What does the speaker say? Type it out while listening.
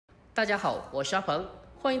大家好，我是阿鹏，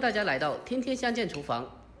欢迎大家来到天天相见厨房。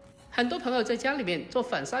很多朋友在家里面做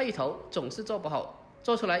反沙芋头总是做不好，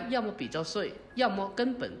做出来要么比较碎，要么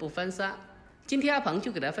根本不翻沙。今天阿鹏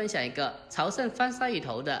就给大家分享一个潮汕翻沙芋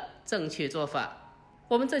头的正确做法。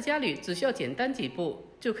我们在家里只需要简单几步，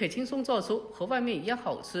就可以轻松做出和外面一样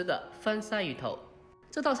好吃的翻沙芋头。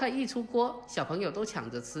这道菜一出锅，小朋友都抢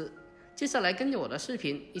着吃。接下来跟着我的视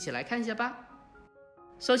频一起来看一下吧。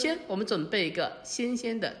首先，我们准备一个新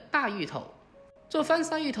鲜的大芋头。做翻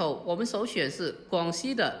沙芋头，我们首选是广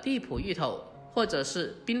西的荔浦芋头，或者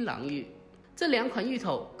是槟榔芋。这两款芋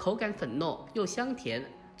头口感粉糯又香甜，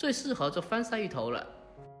最适合做翻沙芋头了。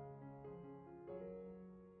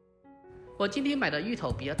我今天买的芋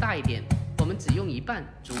头比较大一点，我们只用一半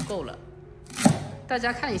足够了。大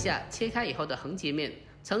家看一下切开以后的横截面，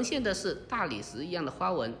呈现的是大理石一样的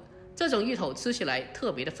花纹。这种芋头吃起来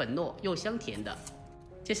特别的粉糯又香甜的。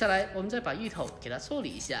接下来我们再把芋头给它处理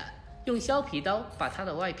一下，用削皮刀把它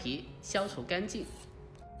的外皮削除干净。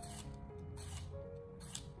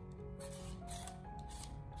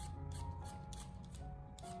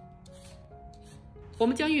我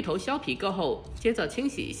们将芋头削皮过后，接着清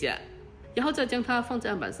洗一下，然后再将它放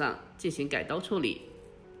在案板上进行改刀处理。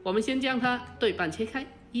我们先将它对半切开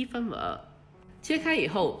，1分为2。切开以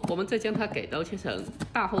后，我们再将它改刀切成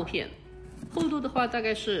大厚片，厚度的话大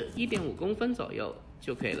概是1.5公分左右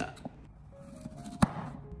就可以了。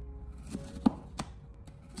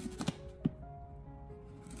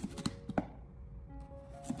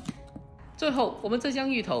最后，我们再将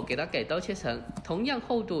芋头给它改刀切成同样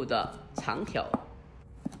厚度的长条。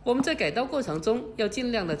我们在改刀过程中要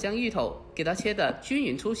尽量的将芋头给它切得均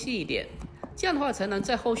匀粗细一点，这样的话才能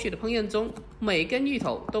在后续的烹饪中，每根芋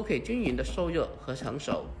头都可以均匀的受热和成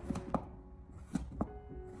熟。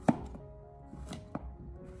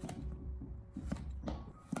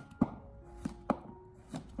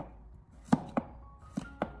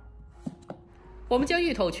我们将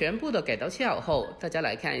芋头全部的改刀切好后，大家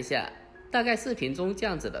来看一下，大概视频中这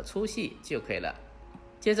样子的粗细就可以了。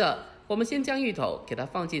接着，我们先将芋头给它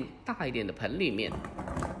放进大一点的盆里面，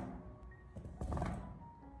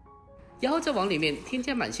然后再往里面添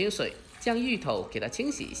加满清水，将芋头给它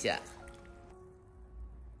清洗一下。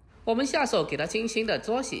我们下手给它轻轻的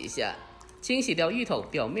搓洗一下，清洗掉芋头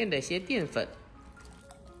表面的一些淀粉。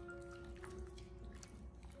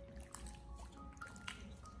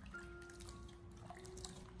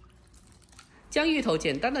将芋头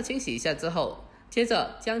简单的清洗一下之后，接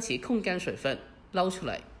着将其控干水分，捞出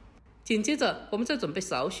来。紧接着，我们再准备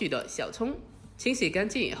少许的小葱，清洗干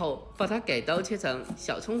净以后，把它改刀切成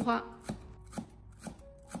小葱花。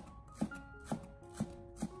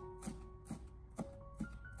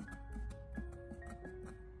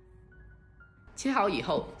切好以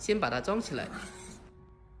后，先把它装起来。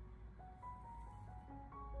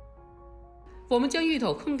我们将芋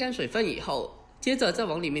头控干水分以后，接着再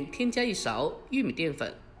往里面添加1勺玉米淀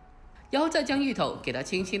粉，然后再将芋头给它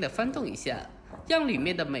轻轻的翻动一下，让里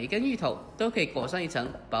面的每根芋头都可以裹上一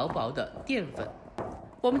层薄薄的淀粉。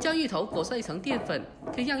我们将芋头裹上一层淀粉，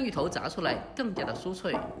可以让芋头炸出来更加的酥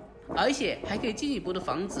脆，而且还可以进一步的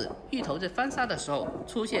防止芋头在翻沙的时候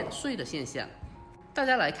出现碎的现象。大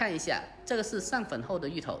家来看一下，这个是上粉后的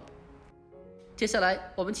芋头。接下来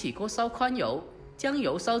我们起锅烧宽油，将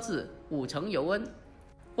油烧至5成油温。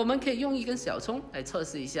我们可以用1根小葱来测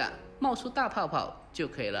试一下，冒出大泡泡就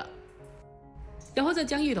可以了。然后再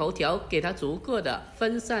将芋头条给它逐个的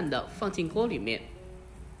分散的放进锅里面。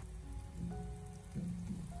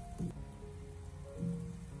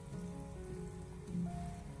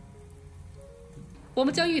我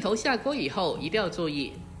们将芋头下锅以后，一定要注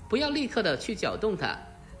意，不要立刻的去搅动它，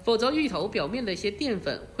否则芋头表面的一些淀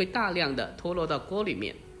粉会大量的脱落到锅里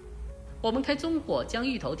面。我们开中火将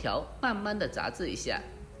芋头条慢慢的炸制一下，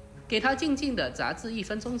给它静静的炸至1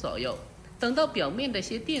分钟左右。等到表面的一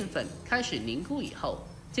些淀粉开始凝固以后，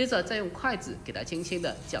接着再用筷子给它轻轻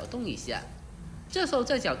的搅动一下。这时候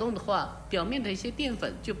再搅动的话，表面的一些淀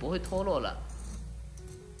粉就不会脱落了。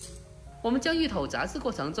我们将芋头炸制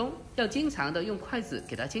过程中，要经常的用筷子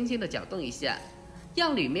给它轻轻的搅动一下，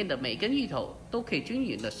让里面的每根芋头都可以均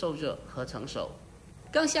匀的受热和成熟。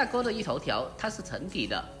刚下锅的芋头条它是沉底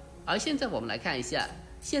的，而现在我们来看一下，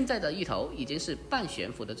现在的芋头已经是半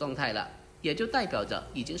悬浮的状态了，也就代表着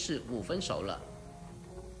已经是5分熟了。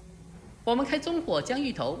我们开中火将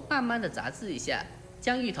芋头慢慢的炸制一下，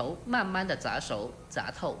将芋头慢慢的炸熟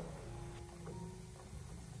炸透。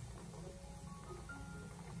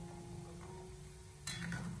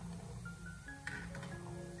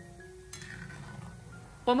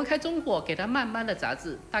我们开中火给它慢慢的炸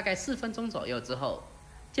制，大概4分钟左右之后，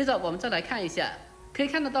接着我们再来看一下，可以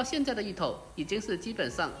看得到现在的芋头已经是基本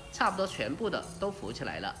上差不多全部的都浮起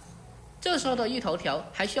来了。这时候的芋头条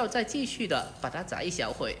还需要再继续的把它炸一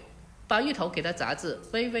小会，把芋头给它炸至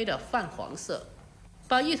微微的泛黄色，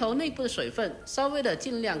把芋头内部的水分稍微的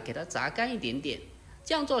尽量给它炸干一点点，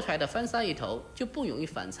这样做出来的翻沙芋头就不容易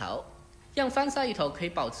反潮，让翻沙芋头可以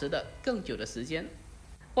保持的更久的时间。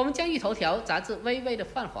我们将芋头条炸至微微的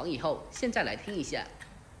泛黄以后，现在来听一下，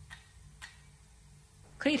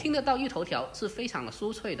可以听得到芋头条是非常的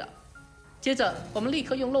酥脆的。接着我们立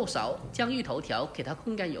刻用漏勺将芋头条给它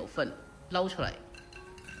控干油分，捞出来。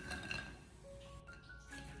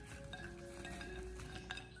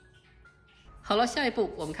好了，下一步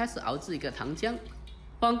我们开始熬制一个糖浆。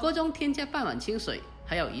往锅中添加半碗清水，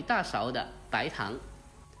还有1大勺的白糖。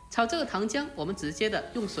炒这个糖浆，我们直接的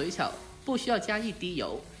用水炒，不需要加一滴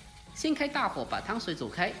油。先开大火把汤水煮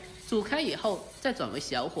开，煮开以后再转为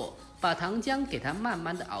小火，把糖浆给它慢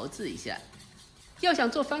慢的熬制一下。要想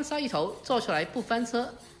做翻沙芋头做出来不翻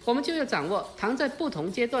车，我们就要掌握糖在不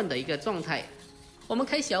同阶段的一个状态。我们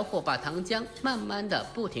开小火把糖浆慢慢的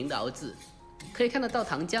不停的熬制，可以看得到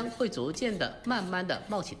糖浆会逐渐的慢慢的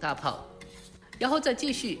冒起大泡，然后再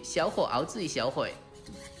继续小火熬制一小会。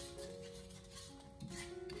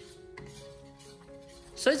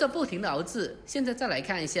随着不停的熬制，现在再来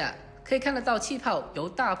看一下，可以看得到气泡由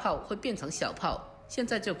大泡会变成小泡，现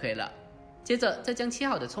在就可以了。接着再将切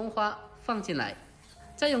好的葱花放进来，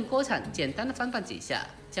再用锅铲简单的翻拌几下，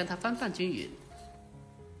将它翻拌均匀。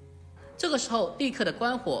这个时候立刻的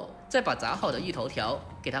关火，再把炸好的芋头条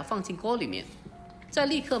给它放进锅里面，再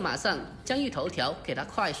立刻马上将芋头条给它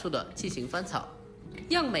快速的进行翻炒，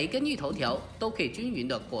让每一根芋头条都可以均匀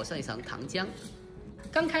的裹上一层糖浆。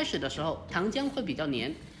刚开始的时候糖浆会比较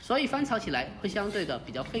黏，所以翻炒起来会相对的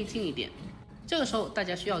比较费劲一点。这个时候大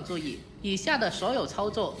家需要注意，以下的所有操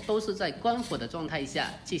作都是在关火的状态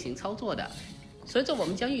下进行操作的。随着我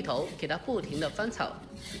们将芋头给它不停的翻炒，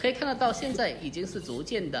可以看得到现在已经是逐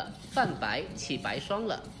渐的泛白起白霜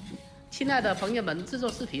了。亲爱的朋友们，制作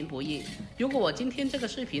视频不易，如果我今天这个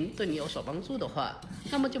视频对你有所帮助的话，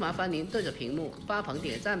那么就麻烦您对着屏幕发朋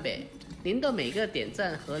点赞呗。您的每个点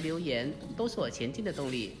赞和留言都是我前进的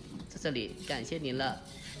动力，在这里感谢您了，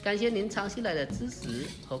感谢您长期来的支持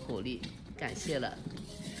和鼓励，感谢了。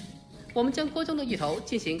我们将锅中的芋头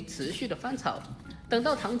进行持续的翻炒，等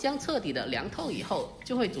到糖浆彻底的凉透以后，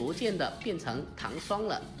就会逐渐的变成糖霜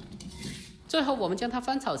了。最后我们将它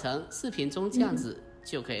翻炒成视频中这样子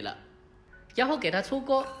就可以了，然后给它出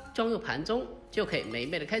锅装入盘中，就可以美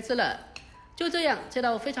美的开吃了。就这样，这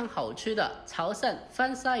道非常好吃的潮汕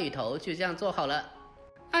翻沙芋头就这样做好了。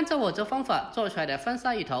按照我这方法做出来的翻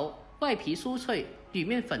沙芋头，外皮酥脆，里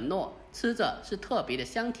面粉糯，吃着是特别的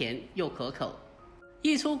香甜又可口。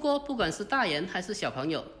一出锅，不管是大人还是小朋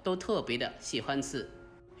友都特别的喜欢吃。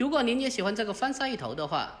如果您也喜欢这个翻沙芋头的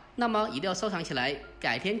话，那么一定要收藏起来，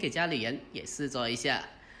改天给家里人也试做一下。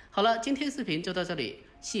好了，今天视频就到这里，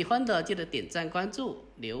喜欢的记得点赞、关注、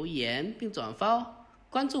留言并转发哦。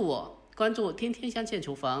关注我，关注天天相见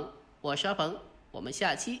厨房，我是阿鹏，我们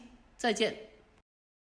下期再见。